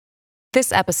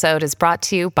This episode is brought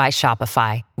to you by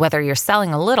Shopify. Whether you're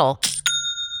selling a little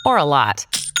or a lot,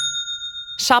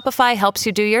 Shopify helps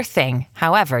you do your thing,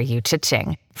 however you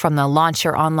cha-ching. From the launch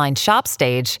your online shop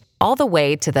stage, all the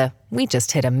way to the we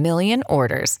just hit 1 million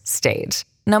orders stage.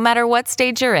 No matter what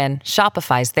stage you're in,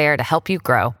 Shopify's there to help you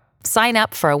grow. Sign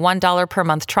up for a $1 per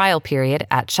month trial period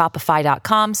at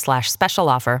shopify.com/special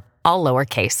offer, all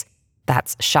lowercase.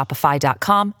 That's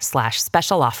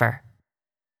shopify.com/special offer.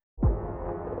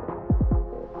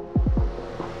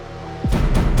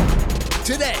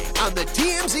 Today on the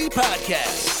TMZ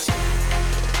Podcast.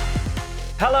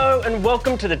 Hello and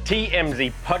welcome to the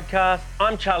TMZ Podcast.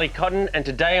 I'm Charlie Cotton and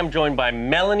today I'm joined by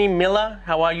Melanie Miller.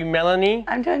 How are you, Melanie?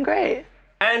 I'm doing great.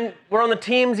 And we're on the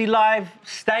TMZ Live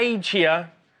stage here.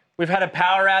 We've had a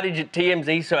power outage at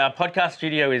TMZ, so our podcast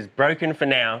studio is broken for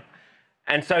now.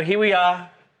 And so here we are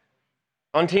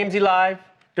on TMZ Live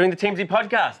doing the TMZ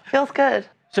Podcast. Feels good.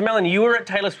 So Melanie, you were at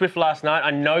Taylor Swift last night.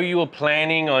 I know you were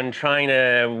planning on trying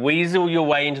to weasel your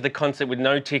way into the concert with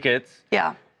no tickets.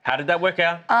 Yeah. How did that work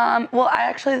out? Well,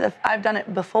 I've done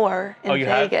it before in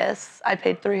Vegas. I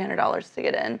paid $300 to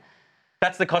get in.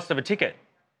 That's the cost of a ticket?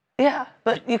 Yeah,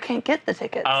 but you can't get the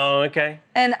tickets. Oh, okay.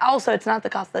 And also, it's not the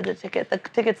cost of the ticket. The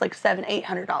ticket's like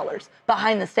 $700-800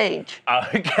 behind the stage.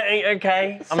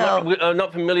 Okay. So, I'm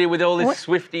not familiar with all this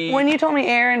Swiftie. When you told me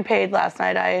Aaron paid last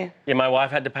night, Yeah, my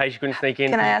wife had to pay. She couldn't sneak in.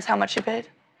 Can I ask how much she paid?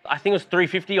 I think it was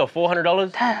 $350 or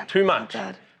 $400. Damn. Too much. Oh,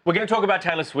 God. We're going to talk about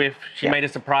Taylor Swift. She made a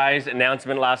surprise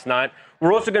announcement last night.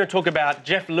 We're also going to talk about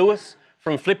Jeff Lewis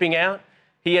from Flipping Out.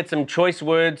 He had some choice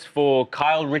words for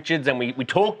Kyle Richards, and we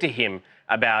talked to him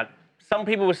about, some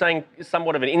people were saying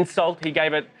somewhat of an insult he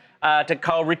gave it to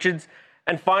Kyle Richards.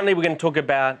 And finally, we're going to talk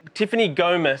about Tiffany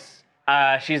Gomez.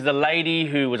 She's the lady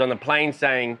who was on the plane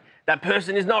saying, that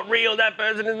person is not real, that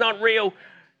person is not real.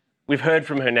 We've heard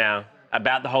from her now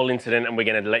about the whole incident, and we're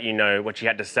going to let you know what she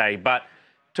had to say. But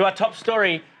to our top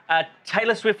story,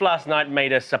 Taylor Swift last night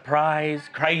made a surprise,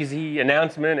 crazy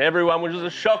announcement. Everyone was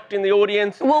just shocked in the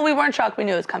audience. Well, we weren't shocked. We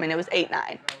knew it was coming. It was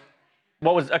 8/9.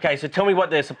 Okay, so tell me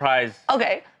what the surprise...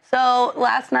 Okay, so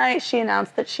last night she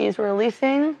announced that she's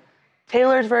releasing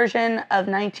Taylor's version of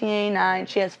 1989.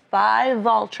 She has 5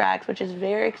 vault tracks, which is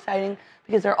very exciting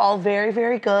because they're all very,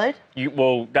 very good.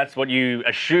 Well, that's what you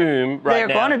assume right now. They're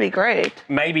going to be great.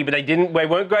 Maybe, but they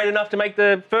weren't great enough to make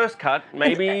the first cut.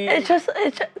 Maybe...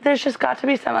 There's just got to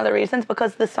be some other reasons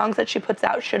because the songs that she puts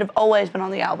out should have always been on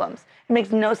the albums. It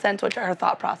makes no sense what her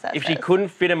thought process is. If she couldn't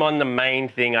fit them on the main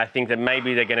thing, I think that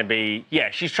maybe they're going to be...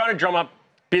 Yeah, she's trying to drum up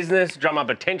business, drum up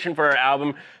attention for her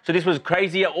album. So this was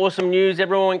crazy, awesome news.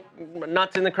 Everyone went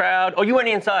nuts in the crowd. Oh, you went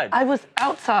inside? I was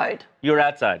outside. You were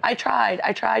outside? I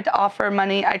tried to offer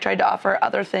money. I tried to offer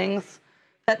other things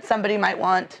that somebody might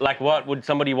want. Like what would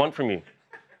somebody want from you?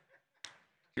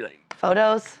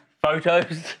 Photos.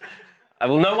 Photos?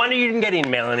 Well, no wonder you didn't get in,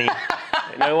 Melanie.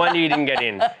 No wonder you didn't get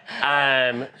in.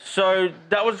 So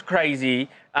that was crazy.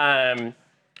 How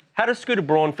does Scooter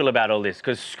Braun feel about all this?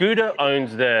 Because Scooter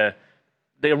owns the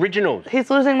originals. He's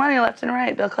losing money left and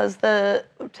right because the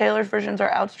Taylor's versions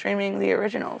are outstreaming the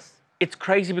originals. It's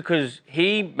crazy because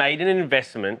he made an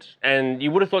investment, and you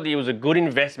would have thought that it was a good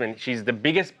investment. She's the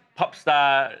biggest pop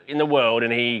star in the world,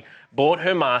 and he bought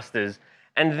her masters.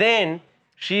 And then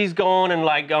she's gone,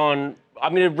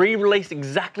 I'm going to re-release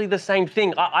exactly the same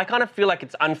thing. I kind of feel like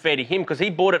it's unfair to him because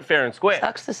he bought it fair and square.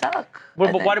 Sucks to suck.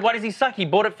 Well, but why does he suck? He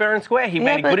bought it fair and square. He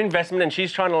made a good investment, and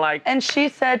she's trying to And she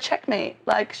said, checkmate.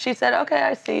 She said, okay,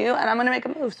 I see you, and I'm going to make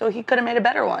a move. So he could have made a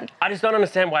better one. I just don't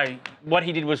understand why what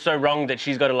he did was so wrong that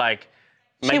she's got to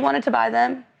She wanted to buy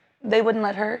them. They wouldn't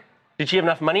let her. Did she have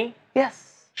enough money? Yes.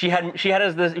 She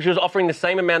was offering the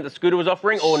same amount that Scooter was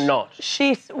offering, or not?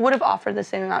 She would have offered the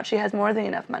same amount. She has more than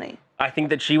enough money. I think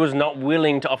that she was not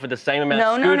willing to offer the same amount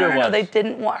Scooter was. No. They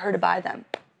didn't want her to buy them.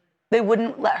 They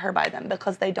wouldn't let her buy them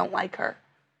because they don't like her.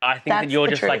 I think that you're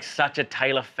just such a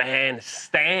Taylor fan,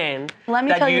 stan. Let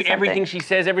me tell you something. Everything she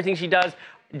says, everything she does,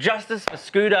 justice for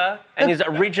Scooter and his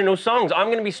original songs. I'm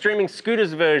going to be streaming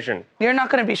Scooter's version. You're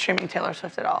not going to be streaming Taylor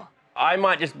Swift at all. I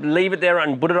might just leave it there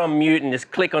and put it on mute and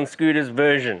just click on Scooter's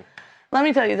version. Let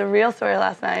me tell you, the real story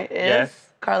last night is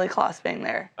Karlie Kloss being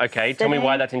there. Okay, tell me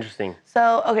why that's interesting.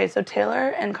 So Taylor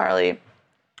and Karlie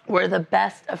were the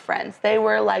best of friends. They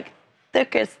were like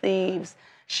thick as thieves.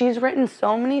 She's written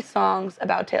so many songs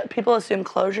about Taylor. People assume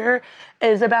Closure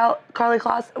is about Karlie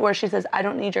Kloss, where she says, I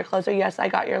don't need your closure. Yes, I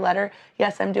got your letter.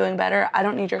 Yes, I'm doing better. I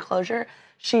don't need your closure.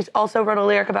 She's also wrote a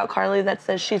lyric about Karlie that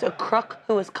says she's a crook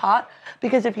who was caught.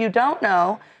 Because if you don't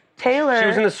know, Taylor... She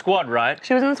was in the squad, right?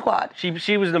 She was in the squad. She was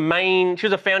she was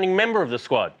a founding member of the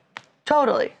squad.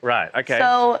 Totally. Right, okay.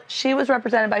 So she was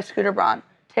represented by Scooter Braun.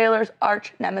 Taylor's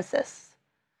arch nemesis.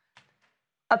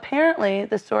 Apparently,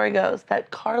 the story goes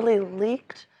that Carly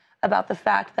leaked about the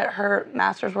fact that her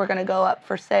masters were going to go up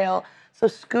for sale. So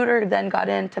Scooter then got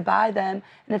in to buy them.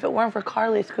 And if it weren't for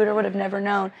Carly, Scooter would have never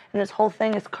known. And this whole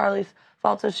thing is Carly's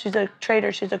fault. So she's a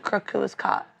traitor. She's a crook who was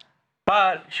caught.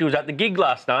 But she was at the gig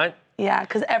last night. Yeah,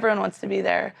 because everyone wants to be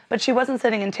there. But she wasn't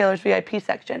sitting in Taylor's VIP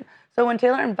section. So when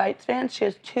Taylor invites fans, she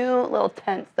has 2 little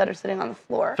tents that are sitting on the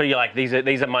floor. So you're like, these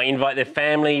are my invite. They're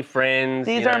family, friends.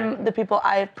 These are the people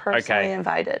I have personally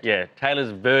invited. Yeah,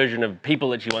 Taylor's version of people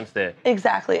that she wants there.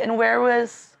 Exactly. And where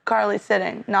was Carly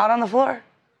sitting? Not on the floor.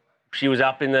 She was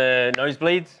up in the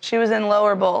nosebleeds? She was in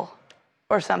lower bowl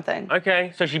or something.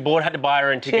 Okay, so she had to buy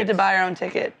her own tickets. She had to buy her own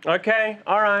ticket. Okay,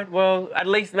 all right. Well, at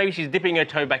least maybe she's dipping her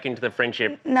toe back into the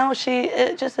friendship. No,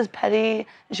 it just is petty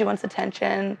and she wants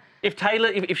attention.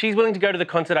 If she's willing to go to the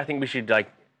concert, I think we should,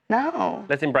 No.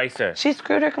 let's embrace her. She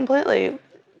screwed her completely.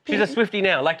 She's a Swiftie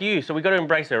now, like you, so we got to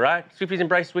embrace her, right? Swifties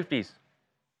embrace Swifties.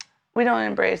 We don't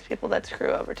embrace people that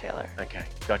screw over Taylor. Okay,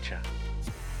 gotcha.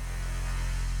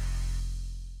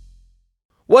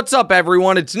 What's up,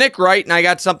 everyone? It's Nick Wright, and I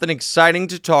got something exciting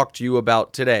to talk to you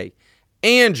about today.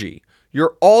 Angie,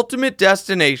 your ultimate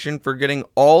destination for getting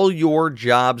all your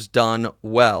jobs done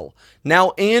well.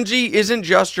 Now, Angie isn't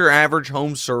just your average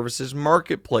home services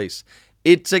marketplace.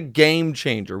 It's a game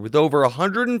changer with over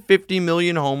 150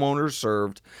 million homeowners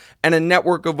served and a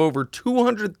network of over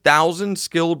 200,000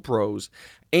 skilled pros.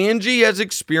 Angie has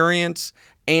experience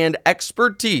and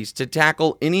expertise to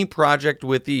tackle any project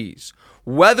with ease.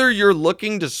 Whether you're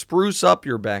looking to spruce up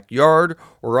your backyard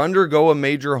or undergo a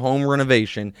major home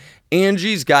renovation,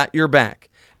 Angie's got your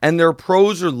back. And their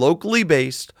pros are locally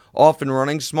based, often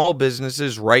running small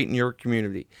businesses right in your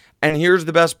community. And here's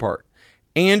the best part.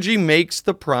 Angie makes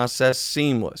the process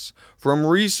seamless. From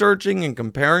researching and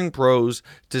comparing pros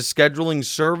to scheduling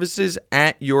services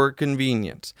at your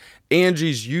convenience.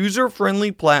 Angie's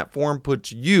user-friendly platform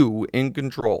puts you in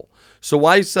control. So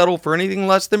why settle for anything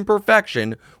less than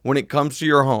perfection when it comes to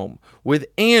your home? With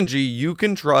Angie, you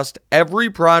can trust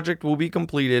every project will be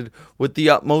completed with the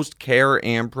utmost care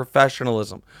and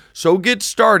professionalism. So get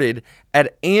started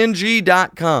at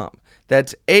Angie.com.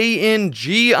 That's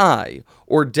ANGI,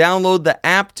 or download the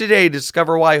app today to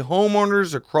discover why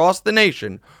homeowners across the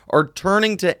nation are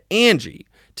turning to Angie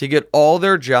to get all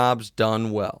their jobs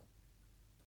done well.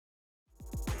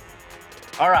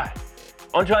 All right,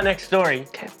 on to our next story.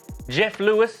 Okay. Jeff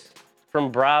Lewis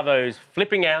from Bravo's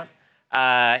Flipping Out.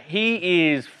 He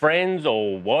is friends,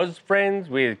 or was friends,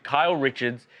 with Kyle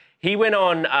Richards. He went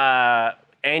on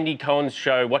Andy Cohen's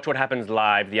show, Watch What Happens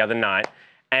Live, the other night,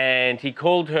 and he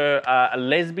called her a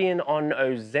lesbian on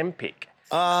Ozempic.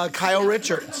 Kyle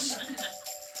Richards.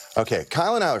 Okay,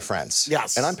 Kyle and I are friends.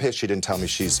 Yes. And I'm pissed she didn't tell me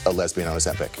she's a lesbian on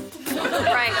Ozempic.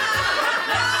 Right.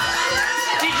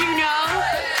 Did you know?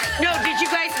 No, did you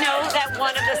guys know that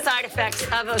one of the side effects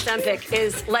of Ozempic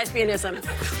is lesbianism?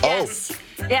 Yes.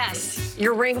 Yes.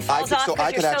 Your ring falls off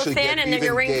because you're so thin, and then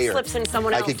your ring slips in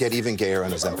someone else. I could get even gayer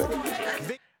on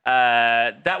Ozempic.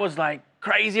 That was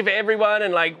crazy for everyone,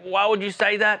 and why would you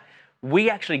say that? We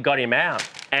actually got him out,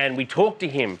 and we talked to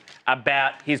him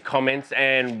about his comments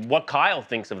and what Kyle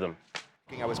thinks of them.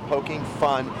 I was poking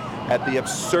fun at the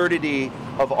absurdity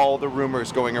of all the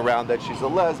rumors going around that she's a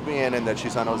lesbian and that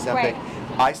she's on Ozempic. Right.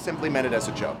 I simply meant it as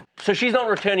a joke. So she's not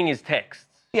returning his texts.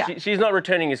 Yeah. She's not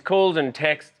returning his calls and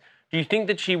texts. Do you think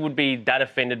that she would be that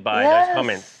offended by Yes. those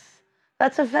comments?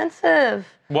 That's offensive.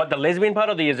 What, the lesbian part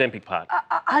or the Ozempic part?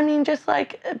 I mean, just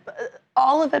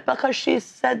all of it, because she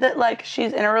said that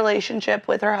she's in a relationship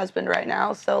with her husband right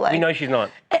now. So We know she's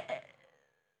not.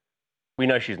 We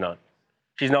know she's not.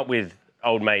 She's not with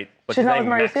old mate. What's She's his not name?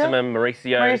 with Mauricio? Maximum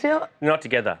Mauricio. Mauricio? Not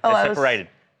together. Oh, They're separated.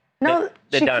 No,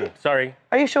 They're she done. could- Sorry.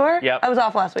 Are you sure? Yep. I was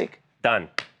off last week. Done.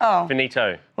 Oh.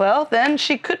 Finito. Well, then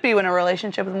she could be in a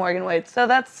relationship with Morgan Wade. So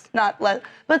that's not But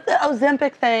the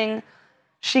Ozempic thing,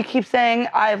 she keeps saying,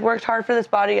 I've worked hard for this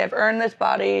body, I've earned this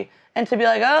body. And to be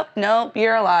like, oh, nope,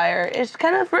 you're a liar, it's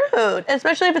kind of rude,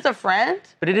 especially if it's a friend.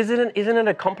 But isn't it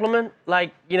a compliment?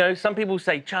 Some people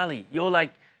say, Charlie, you're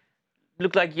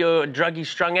look like you're druggy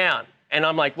strung out. And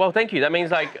I'm like, well, thank you. That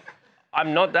means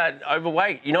I'm not that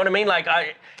overweight. You know what I mean?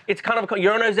 It's kind of,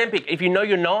 you're on Ozempic. If you know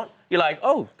you're not, you're like,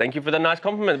 oh, thank you for the nice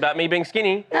compliment about me being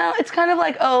skinny. No, it's kind of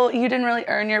like, oh, you didn't really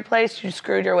earn your place, you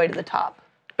screwed your way to the top.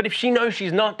 But if she knows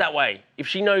she's not that way, if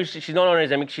she knows she's not on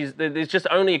Ozempic, there's just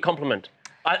only a compliment.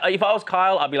 If I was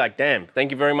Kyle, I'd be like, damn,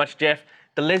 thank you very much, Jeff.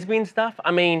 The lesbian stuff,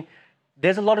 I mean,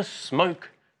 there's a lot of smoke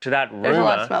to that rumor. There's a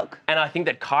lot of smoke. And I think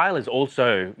that Kyle is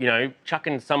also,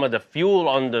 chucking some of the fuel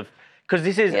on the, because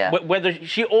this is whether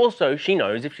she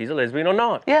knows if she's a lesbian or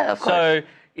not. Yeah, of course. So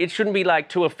it shouldn't be like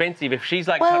too offensive if she's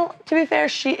like. Well, to be fair,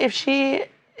 if she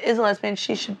is a lesbian,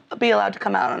 she should be allowed to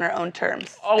come out on her own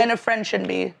terms, and a friend shouldn't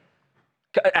be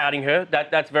outing her.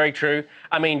 That's very true.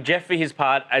 I mean, Jeff, for his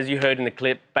part, as you heard in the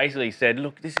clip, basically said,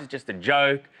 "Look, this is just a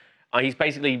joke." He's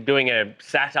basically doing a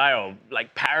satire or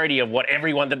like parody of what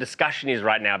the discussion is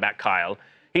right now about Kyle.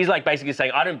 He's like basically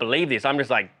saying, "I don't believe this." I'm just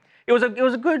like, it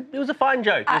was a fine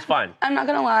joke. It was fine. I'm not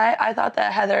gonna lie. I thought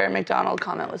that Heather McDonald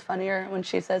comment was funnier when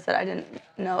she says that I didn't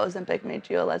know Ozempic made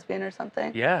you a lesbian or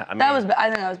something. Yeah, I mean, I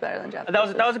think that was better than Jeff.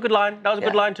 That was a good line. That was a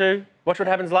good line too. Watch What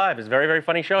Happens Live. It's a very, very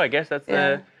funny show. I guess that's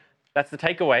the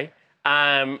takeaway.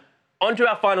 On to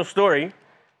our final story.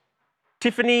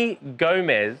 Tiffany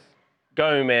Gomez.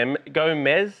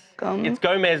 It's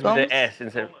Gomez with an S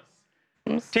instead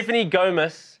of Tiffany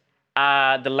Gomez,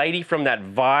 the lady from that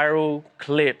viral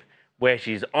clip where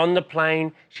she's on the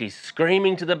plane, she's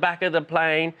screaming to the back of the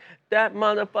plane, that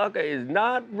motherfucker is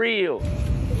not real.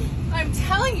 I'm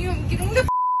telling you, I'm getting the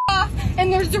off,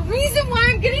 and there's a reason why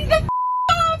I'm getting the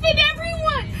off, and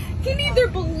everyone can either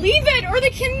believe it or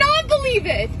they cannot believe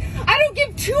it. I don't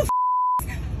give two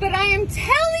but I am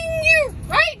telling you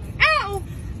right now,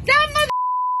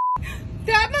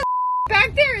 that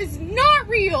back there is not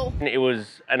real. It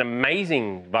was an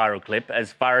amazing viral clip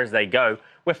as far as they go.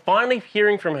 We're finally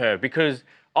hearing from her because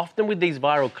often with these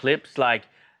viral clips, like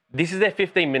this is their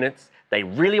 15 minutes. They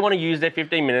really want to use their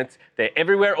 15 minutes. They're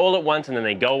everywhere all at once and then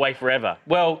they go away forever.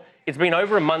 Well, it's been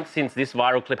over a month since this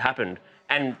viral clip happened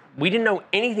and we didn't know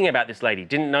anything about this lady.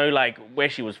 Didn't know like where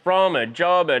she was from, her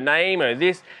job, her name, or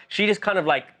this. She just kind of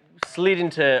like slid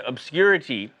into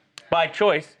obscurity by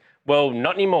choice. Well,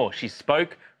 not anymore. She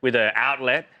spoke with her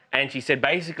outlet and she said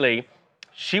basically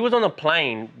she was on a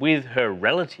plane with her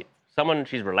relative, someone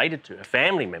she's related to, a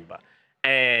family member,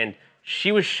 and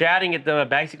she was shouting at them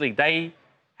basically they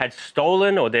had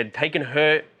stolen or they'd taken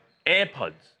her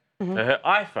AirPods, her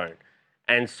iPhone.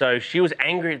 And so she was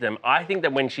angry at them. I think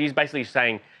that when she's basically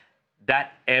saying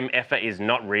that MFer is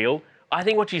not real, I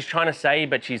think what she's trying to say,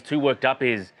 but she's too worked up,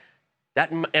 is that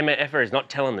MFer is not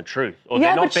telling the truth. Or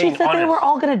they're not being honest. She said they were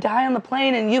all going to die on the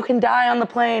plane and you can die on the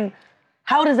plane.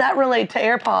 How does that relate to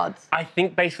AirPods? I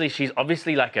think basically she's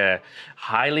obviously like a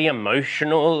highly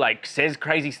emotional, like says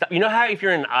crazy stuff. You know how if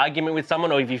you're in an argument with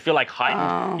someone or if you feel like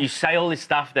heightened, you say all this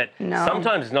stuff that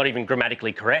sometimes is not even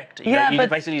grammatically correct. You know, you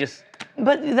basically just...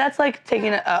 But that's like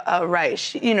taking a right.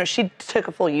 She took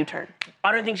a full U-turn.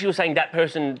 I don't think she was saying that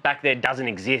person back there doesn't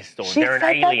exist or they're an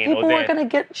alien or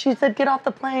they're... She said, get off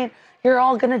the plane. You're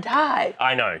all going to die.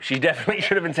 I know. She definitely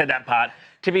should have said that part.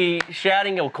 To be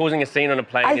shouting or causing a scene on a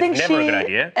plane is never a good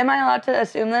idea. Am I allowed to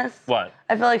assume this? What?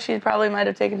 I feel like she probably might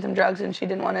have taken some drugs and she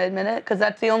didn't want to admit it because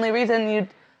that's the only reason you'd...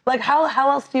 Like, how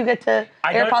else do you get to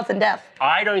AirPods and deaf?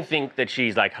 I don't think that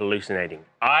she's, like, hallucinating.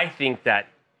 I think that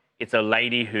it's a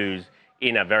lady who's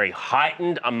in a very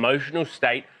heightened emotional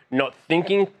state, not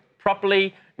thinking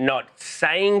properly, not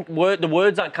saying the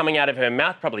words aren't coming out of her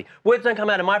mouth properly. Words don't come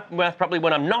out of my mouth properly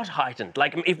when I'm not heightened.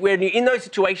 Like if we're in those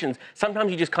situations, sometimes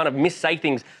you just kind of missay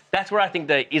things. That's where I think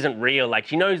that isn't real. Like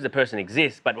she knows the person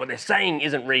exists, but what they're saying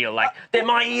isn't real. Like they're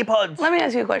my earpods. Let me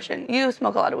ask you a question. You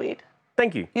smoke a lot of weed.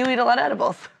 Thank you. You eat a lot of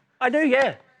edibles. I do,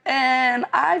 yeah. And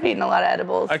I've eaten a lot of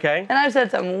edibles. Okay. And I've said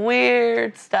some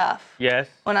weird stuff. Yes.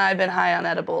 When I've been high on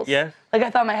edibles. Yes. Like I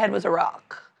thought my head was a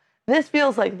rock. This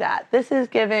feels like that. This is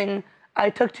giving... I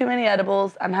took too many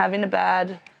edibles. I'm having a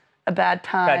bad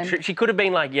time. She could have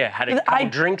been like, had a couple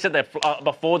drinks at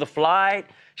before the flight.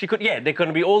 She could, there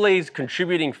could be all these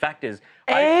contributing factors.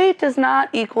 A does not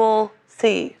equal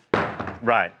C.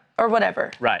 Right. Or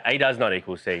whatever. Right. A does not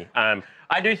equal C.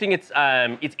 I do think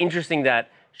it's interesting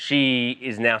that she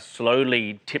is now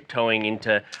slowly tiptoeing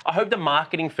into. I hope the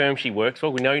marketing firm she works for.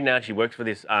 We know now she works for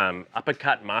this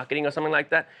Uppercut Marketing or something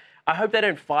like that. I hope they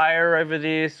don't fire her over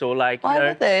this or like, Why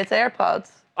would they? It's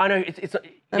AirPods. I know, it's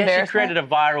she created a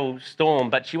viral storm,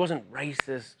 but she wasn't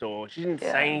racist or she didn't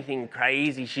say anything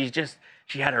crazy.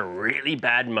 She had a really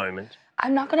bad moment.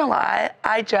 I'm not going to lie.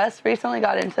 I just recently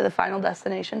got into the Final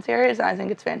Destination series and I think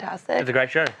it's fantastic. It's a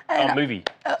great show. Movie.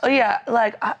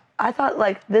 Like I thought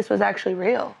like this was actually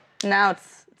real. Now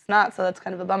it's not, so that's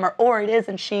kind of a bummer. Or it is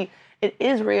and it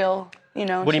is real, you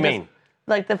know. What do you mean?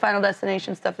 Like the Final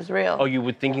Destination stuff is real. Oh, you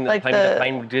were thinking that like the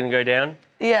plane didn't go down?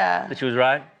 Yeah. That she was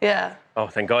right? Yeah. Oh,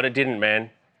 thank God it didn't,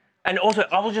 man. And also,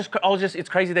 I was just, it's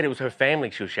crazy that it was her family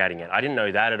she was shouting at. I didn't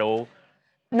know that at all.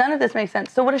 None of this makes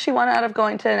sense. So what does she want out of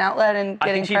going to an outlet and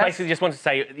getting I think she press? basically just wants to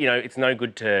say, you know, it's no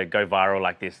good to go viral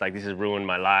like this. Like, this has ruined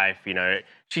my life, you know.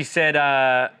 She said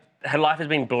her life has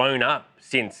been blown up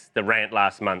since the rant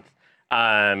last month.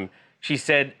 She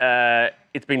said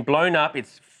it's been blown up.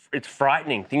 It's it's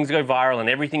frightening. Things go viral and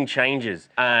everything changes.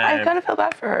 I kind of feel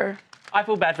bad for her. I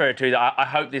feel bad for her too. I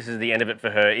hope this is the end of it for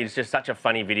her. It's just such a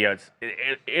funny video.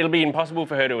 It'll be impossible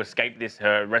for her to escape this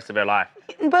her rest of her life.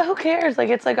 But who cares? Like,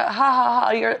 it's like a ha ha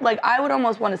ha. You're like, I would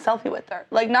almost want a selfie with her.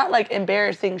 Like, not like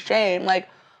embarrassing shame. Like,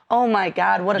 oh my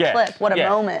God, what a clip, what a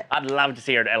moment. I'd love to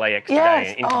see her at LAX today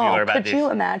and interview her about this. Could you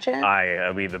imagine?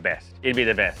 It'd be the best. It'd be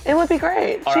the best. It would be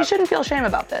great. All she right. shouldn't feel shame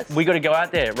about this. We got to go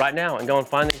out there right now and go and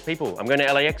find these people. I'm going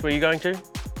to LAX. Where are you going to?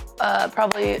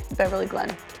 Probably Beverly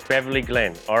Glen. Beverly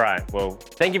Glen. All right. Well,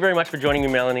 thank you very much for joining me,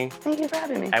 Melanie. Thank you for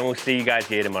having me. And we'll see you guys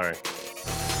here tomorrow.